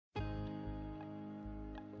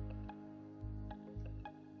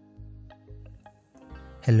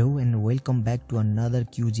Hello and welcome back to another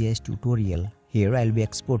QGIS tutorial. Here I'll be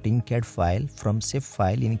exporting CAD file from zip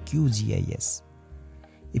file in QGIS.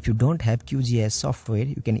 If you don't have QGIS software,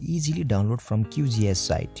 you can easily download from QGIS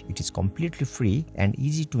site. It is completely free and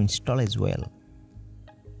easy to install as well.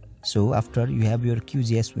 So after you have your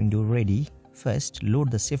QGIS window ready, first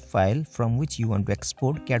load the zip file from which you want to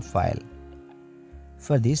export CAD file.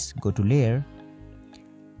 For this, go to Layer,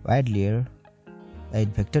 Wide Layer,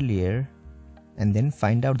 Add Vector Layer, and then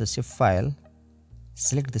find out the zip file,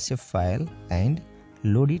 select the zip file and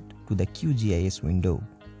load it to the QGIS window.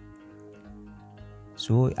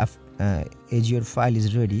 So as your file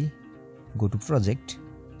is ready, go to Project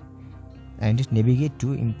and navigate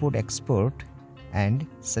to Import Export and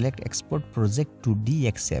select Export Project to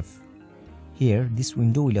DXF. Here this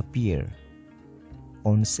window will appear.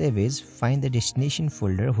 On Save As, find the destination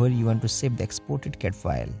folder where you want to save the exported CAD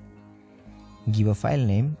file. Give a file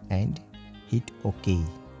name and hit OK.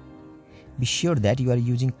 Be sure that you are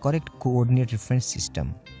using correct coordinate reference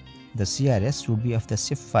system. The CRS should be of the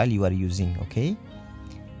zip file you are using, okay?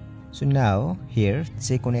 So now here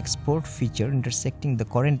check on export feature intersecting the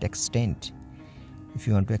current extent. If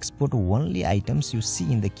you want to export only items you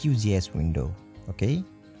see in the QGIS window, okay?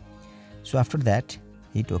 So after that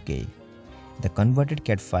hit OK. The converted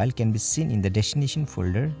CAD file can be seen in the destination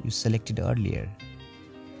folder you selected earlier.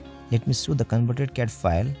 Let me show the converted CAD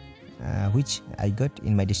file which I got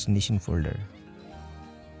in my destination folder.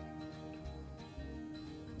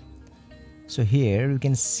 So here you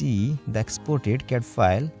can see the exported CAD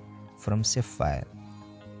file from zip file.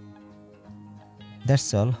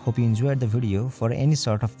 That's all. Hope you enjoyed the video. For any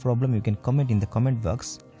sort of problem you can comment in the comment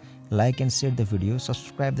box. Like and share the video.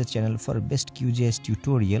 Subscribe the channel for best QGIS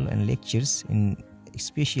tutorial and lectures in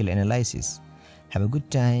spatial analysis. Have a good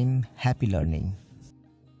time. Happy learning.